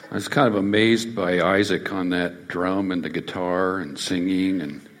I was kind of amazed by Isaac on that drum and the guitar and singing.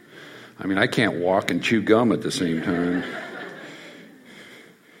 And I mean, I can't walk and chew gum at the same time.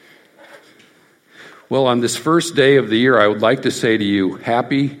 Well, on this first day of the year, I would like to say to you,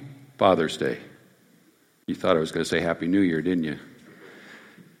 Happy Father's Day. You thought I was going to say Happy New Year, didn't you?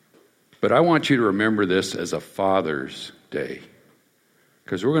 But I want you to remember this as a Father's Day,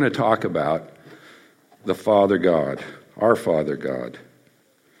 because we're going to talk about the Father God, our Father God.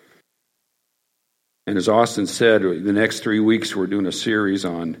 And as Austin said, the next 3 weeks we're doing a series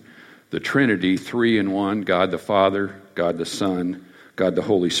on the Trinity, 3 in 1, God the Father, God the Son, God the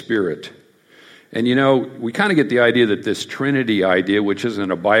Holy Spirit. And you know, we kind of get the idea that this Trinity idea, which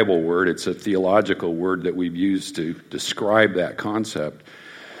isn't a Bible word, it's a theological word that we've used to describe that concept.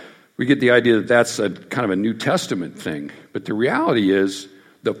 We get the idea that that's a kind of a New Testament thing. But the reality is,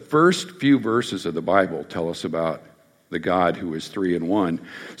 the first few verses of the Bible tell us about the God who is 3 in 1.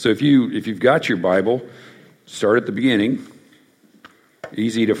 So if you've got your Bible, start at the beginning.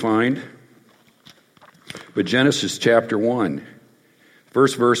 Easy to find. But Genesis chapter 1.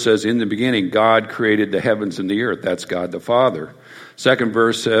 First verse says, in the beginning, God created the heavens and the earth. That's God the Father. Second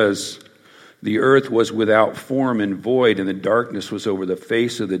verse says, the earth was without form and void, and the darkness was over the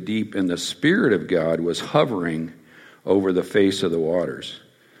face of the deep, and the Spirit of God was hovering over the face of the waters.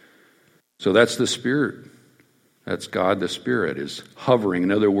 So that's the Spirit. That's God the Spirit is hovering.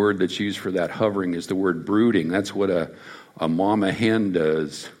 Another word that's used for that hovering is the word brooding. That's what a mama hen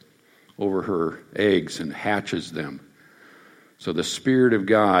does over her eggs and hatches them. So the Spirit of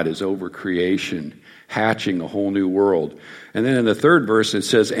God is over creation, hatching a whole new world. And then in the third verse it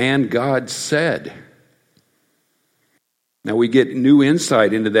says, and God said. Now we get new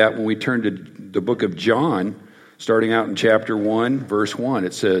insight into that when we turn to the book of John, starting out in chapter 1, verse 1.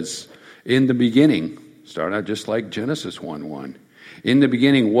 It says, in the beginning, start out just like Genesis 1:1. In the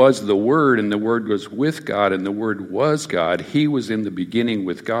beginning was the Word, and the Word was with God, and the Word was God. He was in the beginning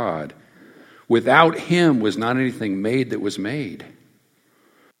with God. Without Him was not anything made that was made.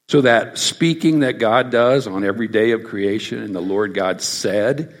 So that speaking that God does on every day of creation, and the Lord God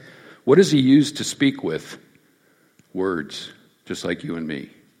said, what does He use to speak with? Words, just like you and me.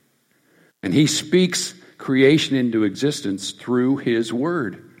 And He speaks creation into existence through His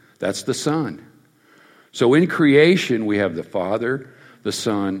Word. That's the Son. So in creation, we have the Father, the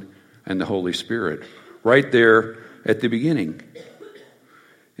Son, and the Holy Spirit right there at the beginning.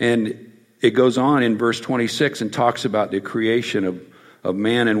 And it goes on in verse 26 and talks about the creation of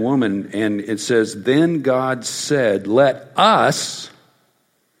man and woman. And it says, then God said, let us,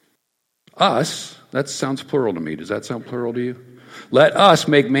 that sounds plural to me. Does that sound plural to you? Let us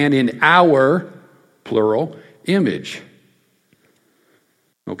make man in our, plural, image.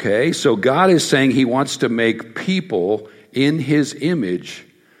 Okay, so God is saying He wants to make people in His image.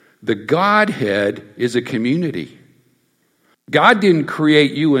 The Godhead is a community. God didn't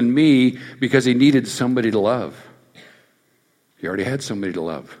create you and me because He needed somebody to love. He already had somebody to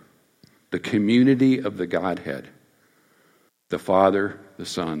love. The community of the Godhead. The Father, the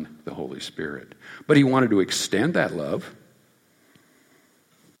Son, the Holy Spirit. But He wanted to extend that love.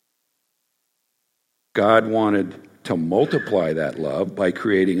 God wanted to multiply that love by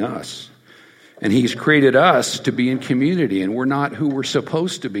creating us. And He's created us to be in community, and we're not who we're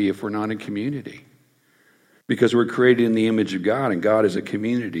supposed to be if we're not in community. Because we're created in the image of God, and God is a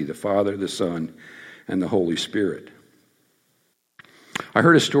community, the Father, the Son, and the Holy Spirit. I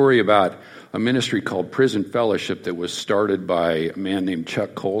heard a story about a ministry called Prison Fellowship that was started by a man named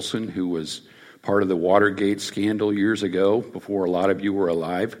Chuck Colson, who was part of the Watergate scandal years ago, before a lot of you were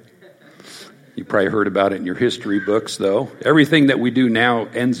alive. You probably heard about it in your history books, though. Everything that we do now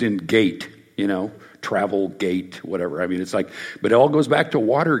ends in gate, travel gate, whatever. I mean, it's like, but it all goes back to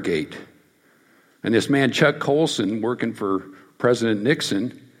Watergate. And this man, Chuck Colson, working for President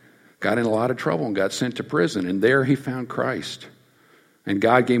Nixon, got in a lot of trouble and got sent to prison. And there he found Christ. And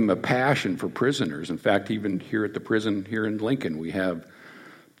God gave him a passion for prisoners. In fact, even here at the prison here in Lincoln, we have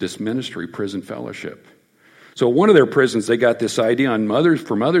this ministry, Prison Fellowship. So one of their prisons, they got this idea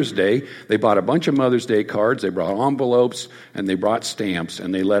for Mother's Day. They bought a bunch of Mother's Day cards. They brought envelopes and they brought stamps.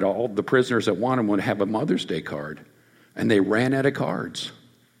 And they let all the prisoners that wanted one have a Mother's Day card. And they ran out of cards.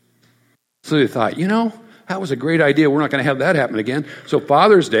 So they thought, that was a great idea. We're not going to have that happen again. So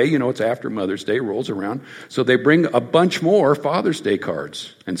Father's Day, it's after Mother's Day rolls around. So they bring a bunch more Father's Day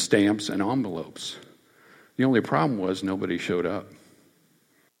cards and stamps and envelopes. The only problem was nobody showed up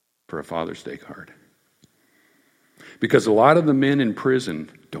for a Father's Day card. Because a lot of the men in prison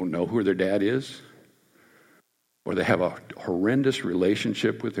don't know who their dad is, or they have a horrendous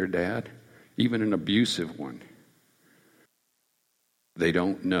relationship with their dad, even an abusive one. they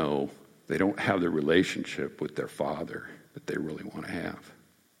don't know, they don't have the relationship with their Father that they really want to have.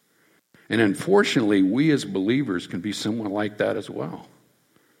 And unfortunately, we as believers can be somewhat like that as well.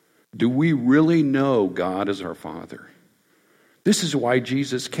 Do we really know God as our Father? This is why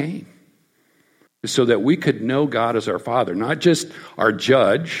Jesus came, so that we could know God as our Father, not just our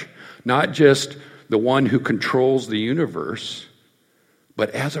judge, not just the one who controls the universe, but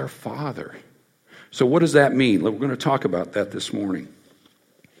as our Father. So what does that mean? We're going to talk about that this morning.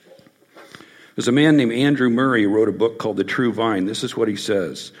 There's a man named Andrew Murray who wrote a book called The True Vine. This is what he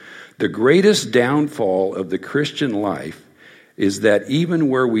says. The greatest downfall of the Christian life is that even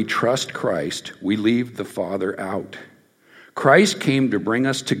where we trust Christ, we leave the Father out. Christ came to bring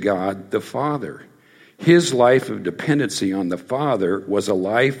us to God the Father. His life of dependency on the Father was a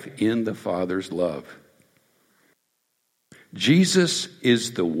life in the Father's love. Jesus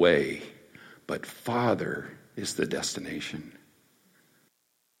is the way, but Father is the destination.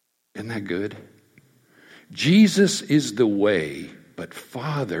 Isn't that good? Jesus is the way, but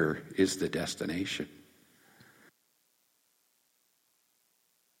Father is the destination.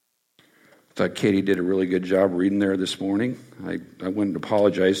 I thought Katie did a really good job reading there this morning. I wouldn't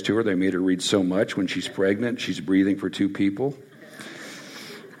apologize to her. They made her read so much. When she's pregnant, she's breathing for two people.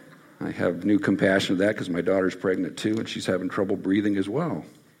 I have new compassion for that because my daughter's pregnant too, and she's having trouble breathing as well.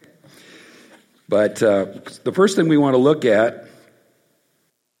 But the first thing we want to look at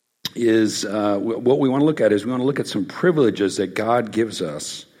is we want to look at some privileges that God gives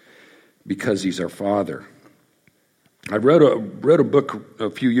us because He's our Father. I wrote a book a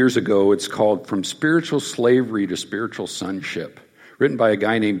few years ago. It's called From Spiritual Slavery to Spiritual Sonship, written by a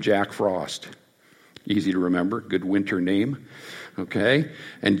guy named Jack Frost. Easy to remember, good winter name. Okay,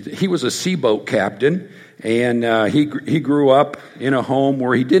 and he was a seaboat captain, and he grew up in a home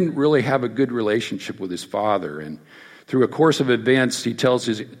where he didn't really have a good relationship with his father. And through a course of events, he tells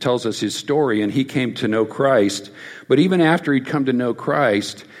us his story, and he came to know Christ. But even after he'd come to know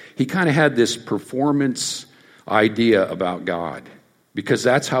Christ, he kind of had this performance idea about God, because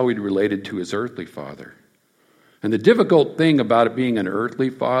that's how he'd related to his earthly father. And the difficult thing about it being an earthly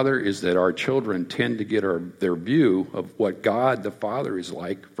father is that our children tend to get their view of what God the Father is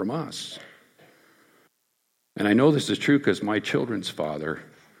like from us. And I know this is true because my children's father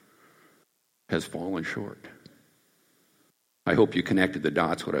has fallen short. I hope you connected the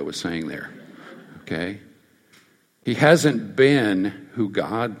dots, what I was saying there. Okay? He hasn't been who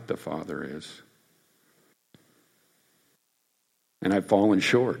God the Father is. And I've fallen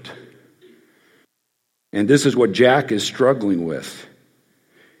short. And this is what Jack is struggling with.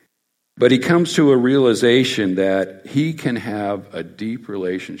 But he comes to a realization that he can have a deep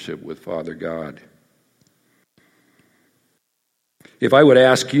relationship with Father God. If I would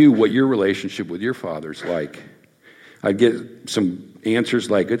ask you what your relationship with your Father's like, I'd get some answers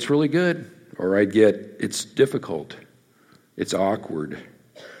like, it's really good. Or I'd get, it's difficult. It's awkward.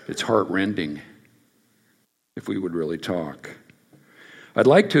 It's heart-rending. If we would really talk. I'd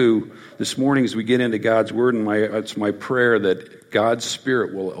like to, this morning as we get into God's Word, and it's my prayer that God's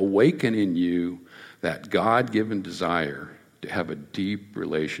Spirit will awaken in you that God-given desire to have a deep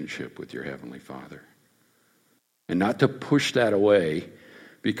relationship with your Heavenly Father. And not to push that away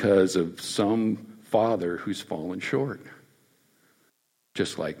because of some father who's fallen short,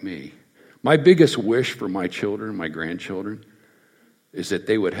 just like me. My biggest wish for my children, my grandchildren, is that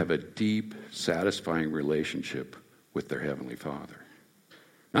they would have a deep, satisfying relationship with their Heavenly Father.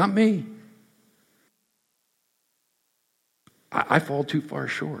 Not me. I fall too far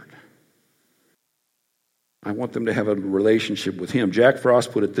short. I want them to have a relationship with Him. Jack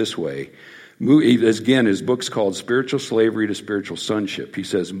Frost put it this way. Again, his book's called Spiritual Slavery to Spiritual Sonship. He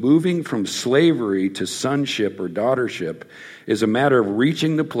says, moving from slavery to sonship or daughtership is a matter of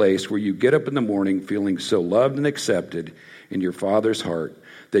reaching the place where you get up in the morning feeling so loved and accepted in your Father's heart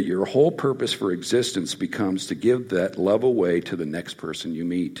that your whole purpose for existence becomes to give that love away to the next person you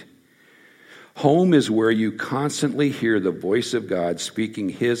meet. Home is where you constantly hear the voice of God speaking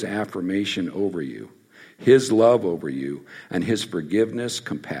His affirmation over you, His love over you, and His forgiveness,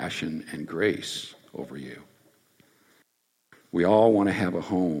 compassion, and grace over you. We all want to have a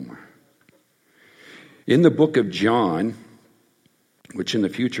home. In the book of John, which in the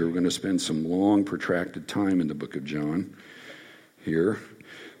future we're going to spend some long, protracted time in the book of John here,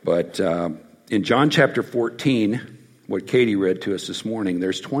 but in John chapter 14, what Katie read to us this morning,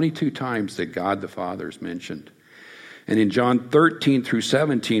 there's 22 times that God the Father is mentioned. And in John 13 through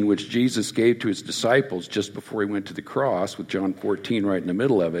 17, which Jesus gave to His disciples just before He went to the cross, with John 14 right in the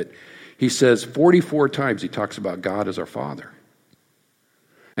middle of it, He says 44 times He talks about God as our Father.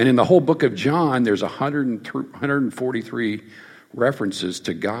 And in the whole book of John, there's 143 references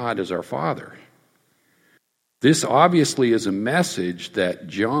to God as our Father. This obviously is a message that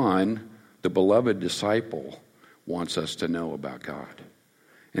John, the beloved disciple, wants us to know about God.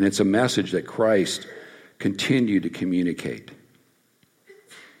 And it's a message that Christ continued to communicate.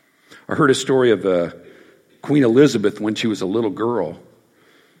 I heard a story of Queen Elizabeth when she was a little girl.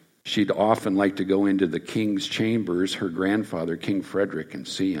 She'd often like to go into the king's chambers, her grandfather, King Frederick, and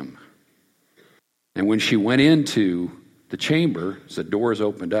see him. And when she went into the chamber, as the doors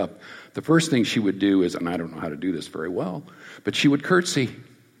opened up, the first thing she would do is, and I don't know how to do this very well, but she would curtsy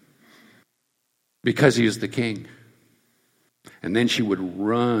because he is the king. And then she would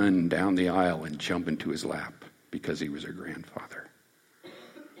run down the aisle and jump into his lap because he was her grandfather.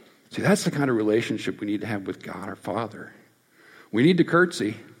 See, that's the kind of relationship we need to have with God, our Father. We need to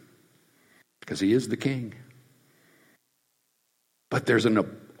curtsy because he is the king. But there's an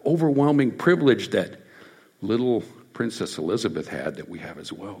overwhelming privilege that little Princess Elizabeth had that we have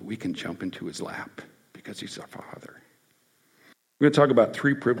as well. We can jump into his lap because he's our Father. We're going to talk about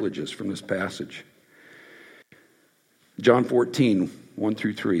 3 privileges from this passage. John 14, 1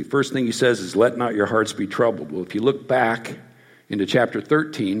 through 3. First thing he says is, let not your hearts be troubled. Well, if you look back into chapter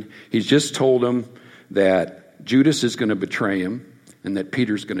 13, he's just told them that Judas is going to betray him and that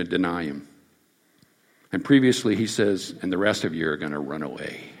Peter's going to deny him. And previously he says, and the rest of you are going to run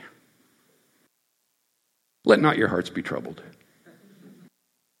away. Let not your hearts be troubled.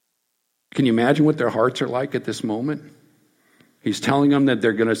 Can you imagine what their hearts are like at this moment? He's telling them that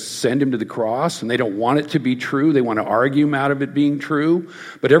they're going to send him to the cross, and they don't want it to be true. They want to argue him out of it being true.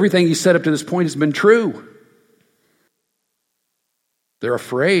 But everything he said up to this point has been true. They're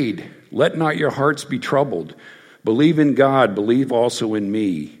afraid. Let not your hearts be troubled. Believe in God. Believe also in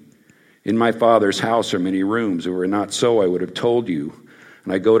me. In my Father's house are many rooms. If it were not so, I would have told you.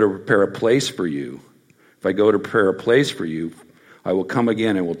 And I go to prepare a place for you. If I go to prepare a place for you, I will come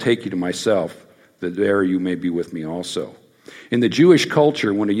again and will take you to myself, that there you may be with me also. In the Jewish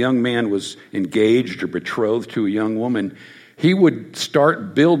culture, when a young man was engaged or betrothed to a young woman, he would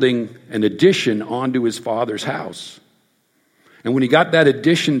start building an addition onto his father's house. And when he got that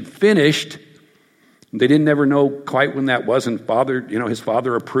addition finished, they didn't ever know quite when that was, and his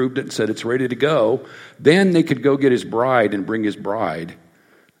father approved it and said it's ready to go. Then they could go get his bride and bring his bride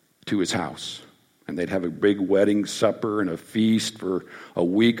to his house. And they'd have a big wedding supper and a feast for a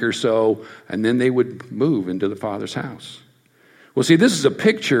week or so, and then they would move into the Father's house. Well, see, this is a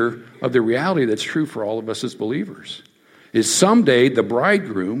picture of the reality that's true for all of us as believers. Is someday the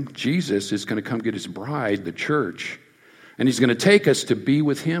bridegroom, Jesus, is going to come get his bride, the church, and he's going to take us to be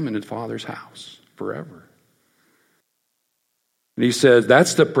with him in his Father's house forever. And he says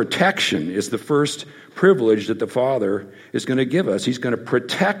that's the protection, is the first privilege that the Father is going to give us. He's going to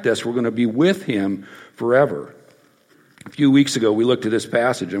protect us. We're going to be with him forever. A few weeks ago, we looked at this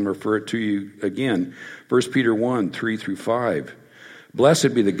passage. I'm going to refer it to you again. 1 Peter 1, 3 through 5.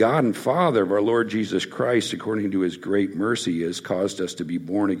 Blessed be the God and Father of our Lord Jesus Christ, according to his great mercy, he has caused us to be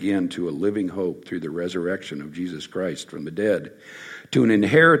born again to a living hope through the resurrection of Jesus Christ from the dead, to an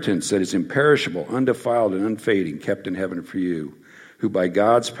inheritance that is imperishable, undefiled, and unfading, kept in heaven for you, who by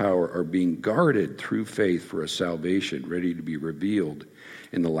God's power are being guarded through faith for a salvation ready to be revealed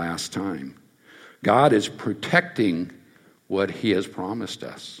in the last time. God is protecting what he has promised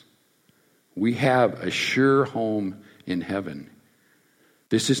us. We have a sure home in heaven.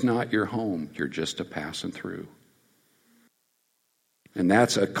 This is not your home. You're just a passing through. And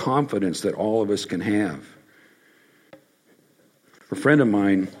that's a confidence that all of us can have. A friend of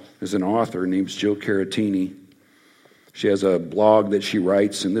mine is an author named Jill Caratini. She has a blog that she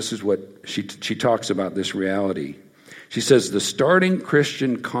writes, and this is what she talks about this reality. She says, the startling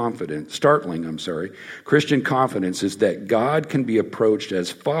Christian confidence is that God can be approached as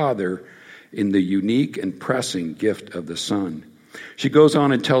Father in the unique and pressing gift of the Son. She goes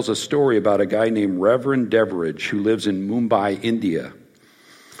on and tells a story about a guy named Reverend Deveridge who lives in Mumbai, India.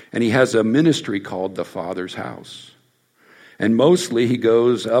 And he has a ministry called the Father's House. And mostly he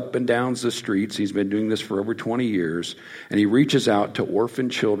goes up and down the streets. He's been doing this for over 20 years. And he reaches out to orphan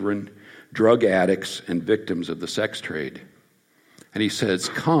children, drug addicts, and victims of the sex trade. And he says,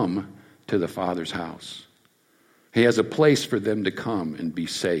 come to the Father's house. He has a place for them to come and be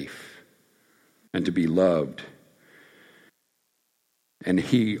safe and to be loved. And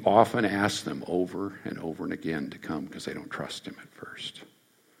he often asks them over and over and again to come because they don't trust him at first.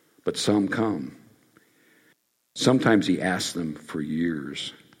 But some come. Sometimes he asks them for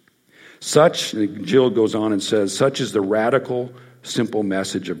years. Jill goes on and says, such is the radical, simple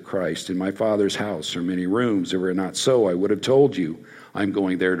message of Christ. In my Father's house are many rooms. If it were not so, I would have told you, I'm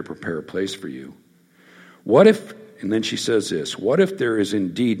going there to prepare a place for you. What if and then she says this, what if there is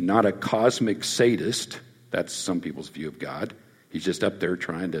indeed not a cosmic sadist? That's some people's view of God. He's just up there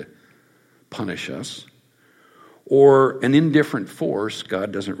trying to punish us. Or an indifferent force,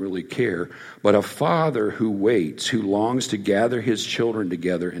 God doesn't really care, but a father who waits, who longs to gather his children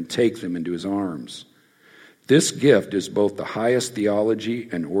together and take them into his arms. This gift is both the highest theology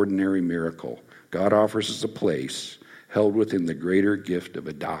and ordinary miracle. God offers us a place held within the greater gift of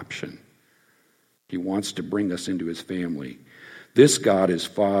adoption. He wants to bring us into his family. This God is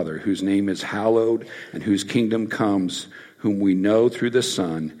Father, whose name is hallowed and whose kingdom comes, whom we know through the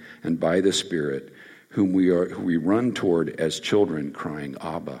Son and by the Spirit, who we run toward as children, crying,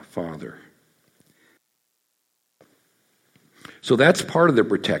 Abba, Father. So that's part of the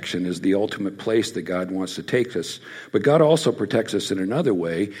protection, is the ultimate place that God wants to take us. But God also protects us in another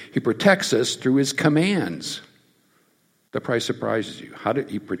way. He protects us through his commands. That probably surprises you.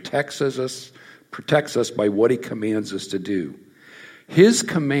 He protects us by what he commands us to do. His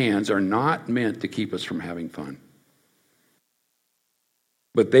commands are not meant to keep us from having fun,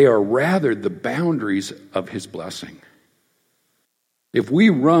 but they are rather the boundaries of his blessing. If we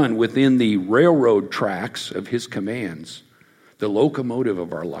run within the railroad tracks of his commands, the locomotive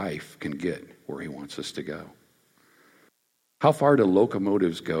of our life can get where he wants us to go. How far do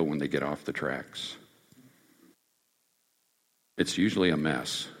locomotives go when they get off the tracks? It's usually a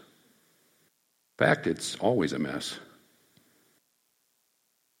mess. In fact, it's always a mess.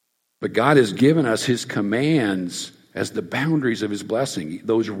 But God has given us his commands as the boundaries of his blessing,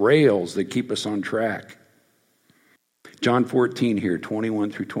 those rails that keep us on track. John 14 here,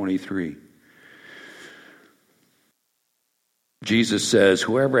 21 through 23. Jesus says,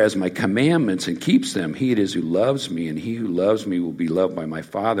 whoever has my commandments and keeps them, he it is who loves me, and he who loves me will be loved by my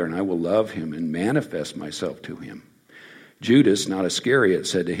Father, and I will love him and manifest myself to him. Judas, not Iscariot,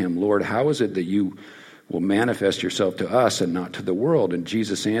 said to him, Lord, how is it that you will manifest yourself to us and not to the world? And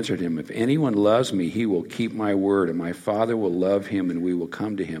Jesus answered him, if anyone loves me, he will keep my word, and my Father will love him, and we will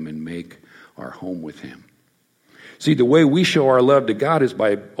come to him and make our home with him. See, the way we show our love to God is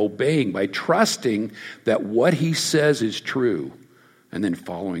by obeying, by trusting that what he says is true, and then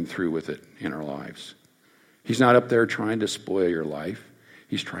following through with it in our lives. He's not up there trying to spoil your life.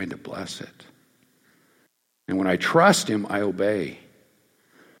 He's trying to bless it. And when I trust him, I obey.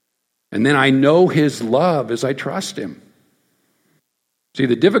 And then I know his love as I trust him. See,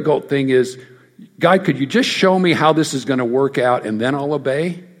 the difficult thing is, God, could you just show me how this is going to work out and then I'll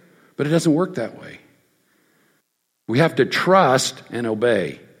obey? But it doesn't work that way. We have to trust and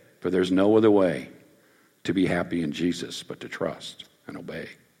obey, for there's no other way to be happy in Jesus but to trust and obey.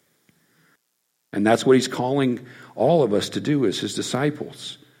 And that's what he's calling all of us to do as his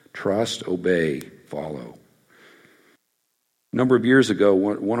disciples. Trust, obey, follow. A number of years ago,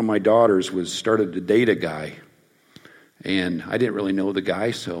 one of my daughters started to date a guy. And I didn't really know the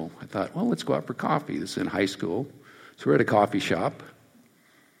guy, so I thought, well, let's go out for coffee. This is in high school. So we're at a coffee shop.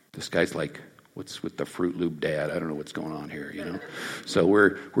 This guy's like, what's with the Fruit Loop dad? I don't know what's going on here, you know. So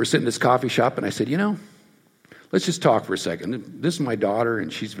we're sitting in this coffee shop, and I said, let's just talk for a second. This is my daughter,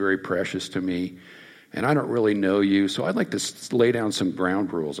 and she's very precious to me. And I don't really know you, so I'd like to lay down some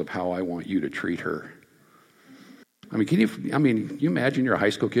ground rules of how I want you to treat her. Can you imagine you're a high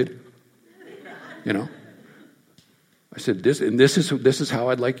school kid? I said, this is how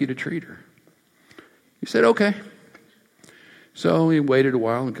I'd like you to treat her. He said, okay. So he waited a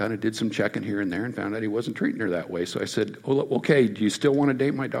while and kind of did some checking here and there and found out he wasn't treating her that way. So I said, okay, do you still want to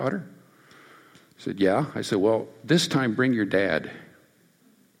date my daughter? He said, yeah. I said, well, this time bring your dad.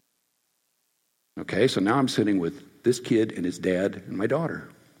 Okay, so now I'm sitting with this kid and his dad and my daughter.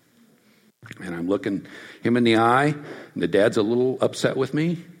 And I'm looking him in the eye, and the dad's a little upset with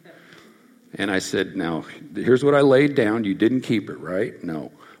me. And I said, now, here's what I laid down. You didn't keep it, right?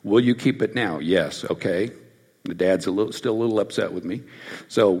 No. Will you keep it now? Yes. Okay. The dad's still a little upset with me.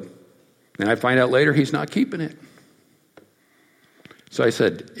 So then I find out later he's not keeping it. So I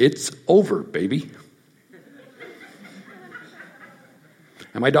said, it's over, baby.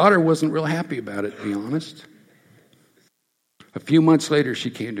 And my daughter wasn't real happy about it, to be honest. A few months later, she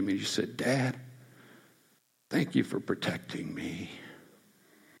came to me and she said, Dad, thank you for protecting me.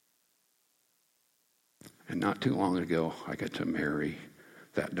 And not too long ago, I got to marry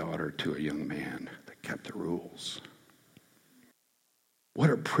that daughter to a young man that kept the rules. What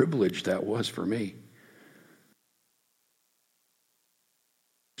a privilege that was for me.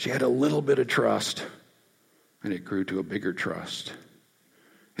 She had a little bit of trust, and it grew to a bigger trust.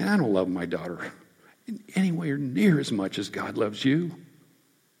 And I don't love my daughter anywhere near as much as God loves you.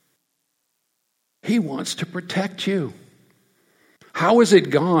 He wants to protect you. How has it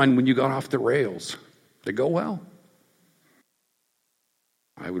gone when you got off the rails? Did it go well?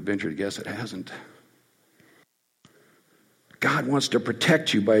 I would venture to guess it hasn't. God wants to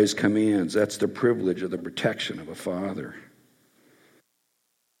protect you by his commands. That's the privilege of the protection of a father.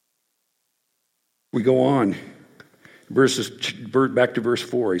 We go on. Back to verse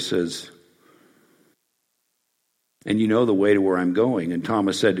 4, he says, and you know the way to where I'm going. And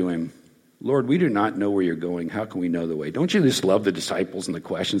Thomas said to him, Lord, we do not know where you're going. How can we know the way? Don't you just love the disciples and the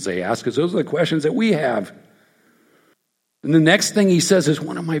questions they ask? Because those are the questions that we have. And the next thing he says is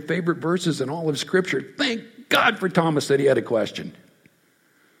one of my favorite verses in all of Scripture. Thank God for Thomas that he had a question.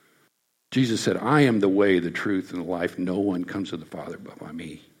 Jesus said, I am the way, the truth, and the life. No one comes to the Father but by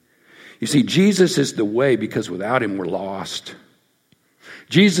me. You see, Jesus is the way because without him we're lost.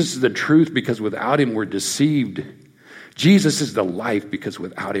 Jesus is the truth because without him we're deceived. Jesus is the life because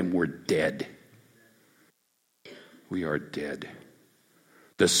without him we're dead. We are dead.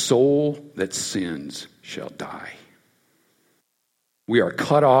 The soul that sins shall die. We are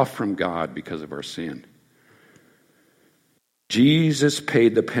cut off from God because of our sin. Jesus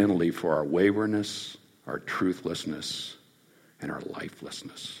paid the penalty for our waywardness, our truthlessness, and our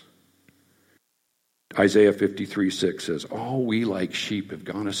lifelessness. Isaiah 53:6 says, all we like sheep have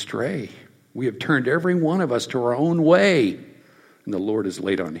gone astray. We have turned every one of us to our own way, and the Lord has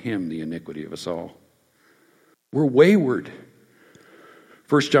laid on him the iniquity of us all. We're wayward.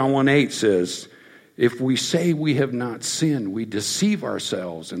 1 John 1:8 says, if we say we have not sinned, we deceive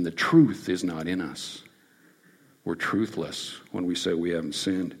ourselves, and the truth is not in us. We're truthless when we say we haven't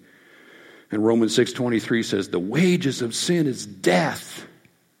sinned. And Romans 6:23 says, the wages of sin is death.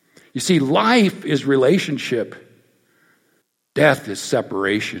 You see, life is relationship. Death is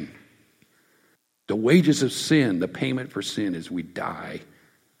separation. The wages of sin, the payment for sin is we die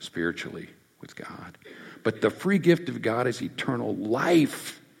spiritually with God. But the free gift of God is eternal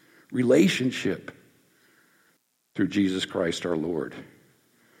life, relationship through Jesus Christ our Lord.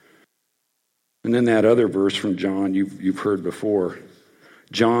 And then that other verse from John you've heard before,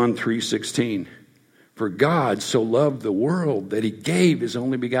 John 3:16. For God so loved the world that he gave his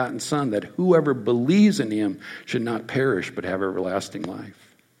only begotten Son, that whoever believes in him should not perish but have everlasting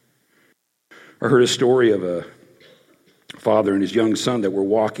life. I heard a story of a father and his young son that were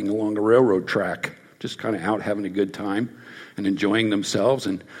walking along a railroad track, just kind of out having a good time and enjoying themselves.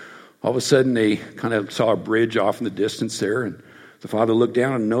 And all of a sudden they kind of saw a bridge off in the distance there, and the father looked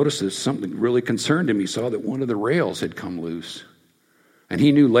down and noticed that something really concerned him. He saw that one of the rails had come loose. And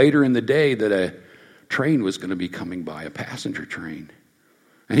he knew later in the day that a train was going to be coming by, a passenger train.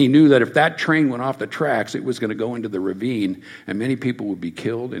 And he knew that if that train went off the tracks, it was going to go into the ravine, and many people would be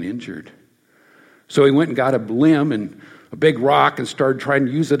killed and injured. So he went and got a limb and a big rock and started trying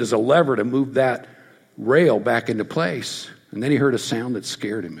to use it as a lever to move that rail back into place. And then he heard a sound that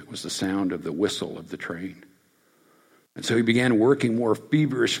scared him. It was the sound of the whistle of the train. And so he began working more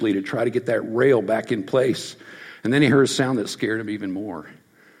feverishly to try to get that rail back in place. And then he heard a sound that scared him even more,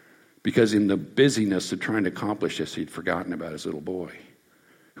 because in the busyness of trying to accomplish this, he'd forgotten about his little boy,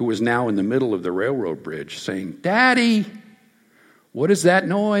 who was now in the middle of the railroad bridge saying, Daddy, what is that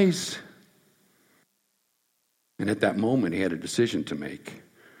noise? And at that moment, he had a decision to make.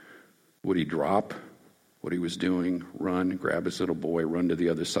 Would he drop what he was doing, run, grab his little boy, run to the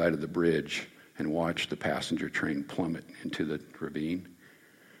other side of the bridge, and watch the passenger train plummet into the ravine?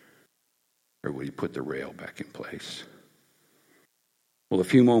 Or would he put the rail back in place? Well, a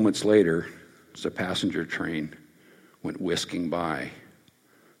few moments later, as the passenger train went whisking by,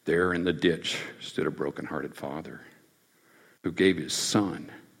 there in the ditch stood a broken-hearted father who gave his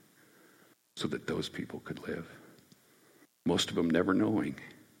son so that those people could live. Most of them never knowing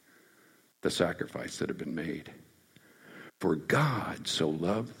the sacrifice that had been made. For God so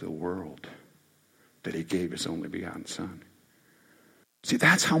loved the world that he gave his only begotten Son. See,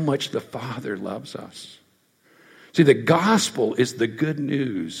 that's how much the Father loves us. See, the gospel is the good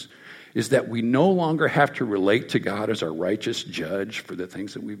news, is that we no longer have to relate to God as our righteous judge for the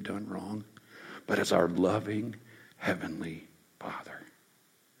things that we've done wrong, but as our loving heavenly Father.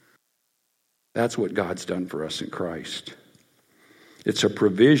 That's what God's done for us in Christ. It's a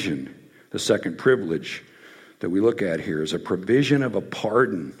provision. The second privilege that we look at here is a provision of a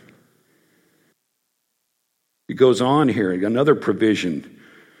pardon. It goes on here, another provision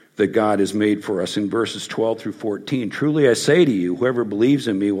that God has made for us in verses 12 through 14. Truly I say to you, whoever believes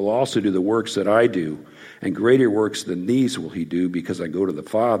in me will also do the works that I do, and greater works than these will he do, because I go to the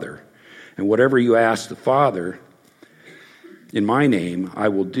Father. And whatever you ask the Father in my name, I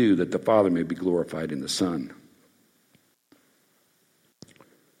will do, that the Father may be glorified in the Son.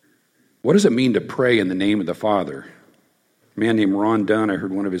 What does it mean to pray in the name of the Father? A man named Ron Dunn, I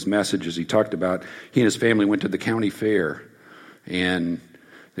heard one of his messages. He talked about he and his family went to the county fair, and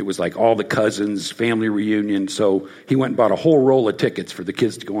It was like all the cousins, family reunion. So he went and bought a whole roll of tickets for the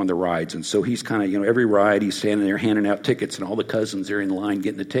kids to go on the rides. And so he's kind of, every ride he's standing there handing out tickets, and all the cousins are in line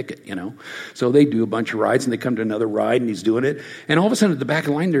getting a ticket, So they do a bunch of rides, and they come to another ride, and he's doing it. And all of a sudden at the back of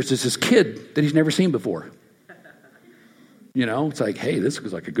the line, there's this kid that he's never seen before. It's like, hey, this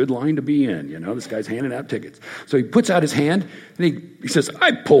was like a good line to be in. This guy's handing out tickets. So he puts out his hand, and he says,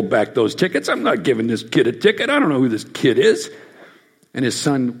 I pulled back those tickets. I'm not giving this kid a ticket. I don't know who this kid is. And his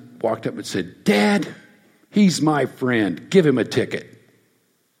son walked up and said, Dad, he's my friend. Give him a ticket.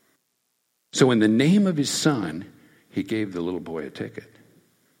 So in the name of his son, he gave the little boy a ticket.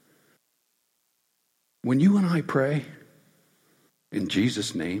 When you and I pray in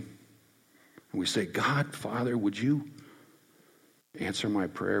Jesus' name, and we say, God, Father, would you answer my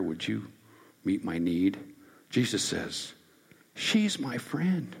prayer? Would you meet my need? Jesus says, she's my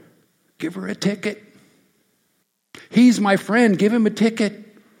friend. Give her a ticket. He's my friend. Give him a ticket.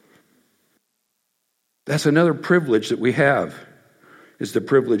 That's another privilege that we have, is the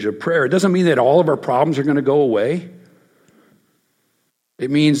privilege of prayer. It doesn't mean that all of our problems are going to go away.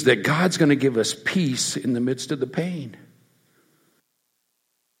 It means that God's going to give us peace in the midst of the pain.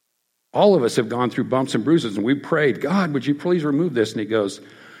 All of us have gone through bumps and bruises, and we prayed, God, would you please remove this? And he goes,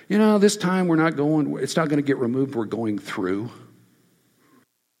 this time it's not going to get removed. We're going through.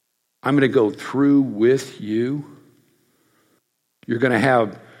 I'm going to go through with you. You're going to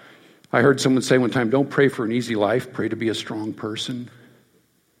have, I heard someone say one time, don't pray for an easy life, pray to be a strong person.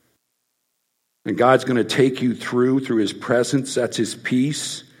 And God's going to take you through his presence. That's his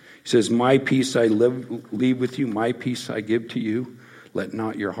peace. He says, my peace I leave with you, my peace I give to you. Let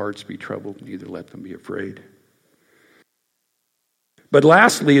not your hearts be troubled, neither let them be afraid. But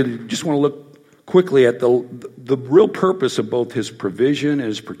lastly, I just want to look quickly at the real purpose of both his provision and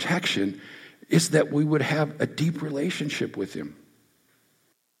his protection is that we would have a deep relationship with him.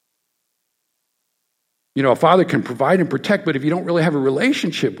 A father can provide and protect, but if you don't really have a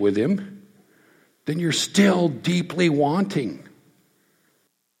relationship with him, then you're still deeply wanting.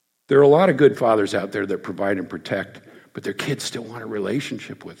 There are a lot of good fathers out there that provide and protect, but their kids still want a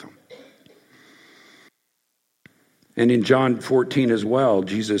relationship with them. And in John 14 as well,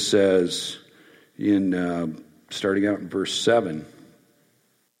 Jesus says, starting out in verse 7,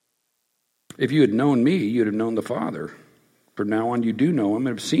 if you had known me, you'd have known the Father. From now on you do know him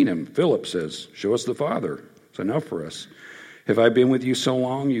and have seen him. Philip says, show us the Father. It's enough for us. Have I been with you so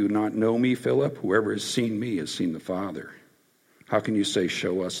long you not know me, Philip? Whoever has seen me has seen the Father. How can you say,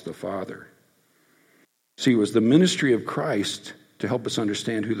 show us the Father? See, it was the ministry of Christ to help us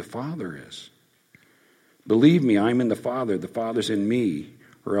understand who the Father is. Believe me, I'm in the Father's in me,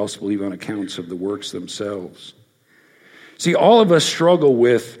 or else believe on accounts of the works themselves. See, all of us struggle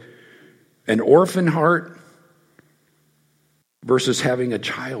with an orphan heart versus having a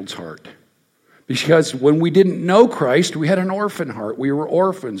child's heart. Because when we didn't know Christ, we had an orphan heart. We were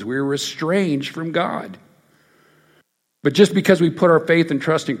orphans. We were estranged from God. But just because we put our faith and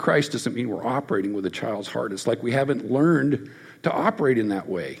trust in Christ doesn't mean we're operating with a child's heart. It's like we haven't learned to operate in that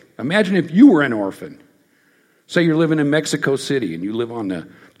way. Imagine if you were an orphan. Say you're living in Mexico City and you live on the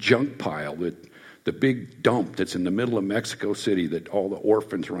junk pile, the big dump that's in the middle of Mexico City that all the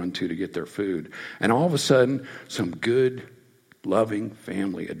orphans run to get their food. And all of a sudden, some good, loving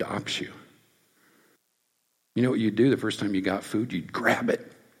family adopts you. You know what you'd do the first time you got food? You'd grab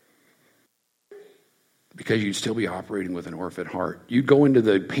it. Because you'd still be operating with an orphan heart. You'd go into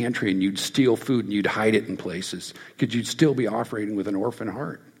the pantry and you'd steal food and you'd hide it in places. Because you'd still be operating with an orphan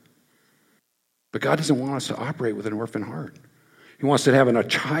heart. But God doesn't want us to operate with an orphan heart. He wants us to have a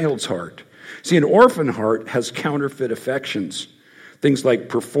child's heart. See, an orphan heart has counterfeit affections. Things like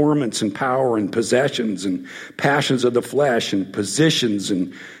performance and power and possessions and passions of the flesh and positions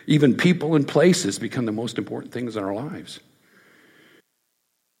and even people and places become the most important things in our lives.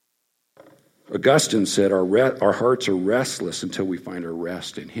 Augustine said our hearts are restless until we find our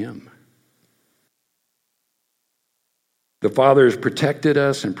rest in Him. The Father has protected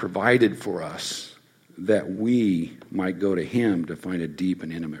us and provided for us that we might go to Him to find a deep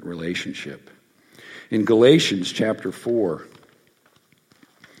and intimate relationship. In Galatians chapter 4,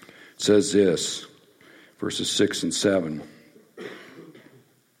 it says this, verses 6 and 7.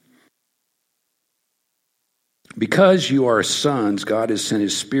 Because you are sons, God has sent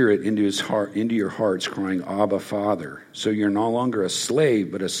His Spirit into your hearts, crying, Abba, Father. So you're no longer a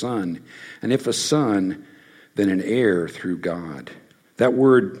slave, but a son. And if a son, then an heir through God. That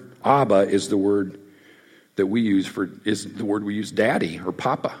word Abba is the word that we use daddy or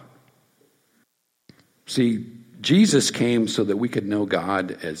papa. See, Jesus came so that we could know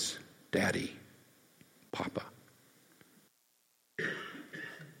God as daddy, papa.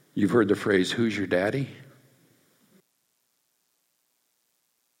 You've heard the phrase, who's your daddy?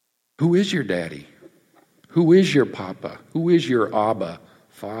 Who is your daddy? Who is your papa? Who is your Abba,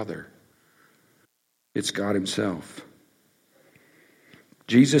 Father? It's God himself.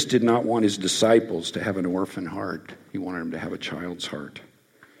 Jesus did not want his disciples to have an orphan heart. He wanted them to have a child's heart.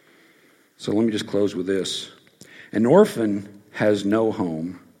 So let me just close with this. An orphan has no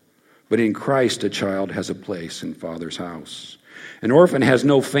home, but in Christ a child has a place in Father's house. An orphan has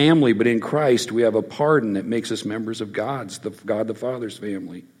no family, but in Christ we have a pardon that makes us members of God the Father's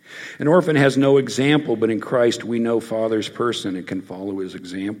family. An orphan has no example, but in Christ we know Father's person and can follow his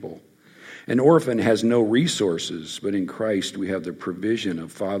example. An orphan has no resources, but in Christ we have the provision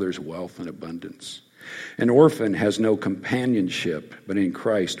of Father's wealth and abundance. An orphan has no companionship, but in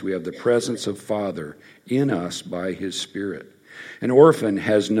Christ we have the presence of Father in us by his Spirit. An orphan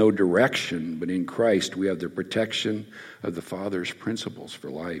has no direction, but in Christ we have the protection of the Father's principles for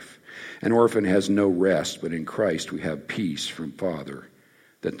life. An orphan has no rest, but in Christ we have peace from Father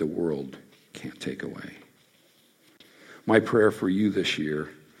that the world can't take away. My prayer for you this year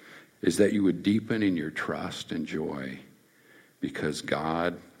is that you would deepen in your trust and joy because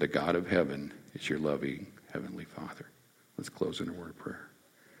God, the God of heaven, is your loving Heavenly Father. Let's close in a word of prayer.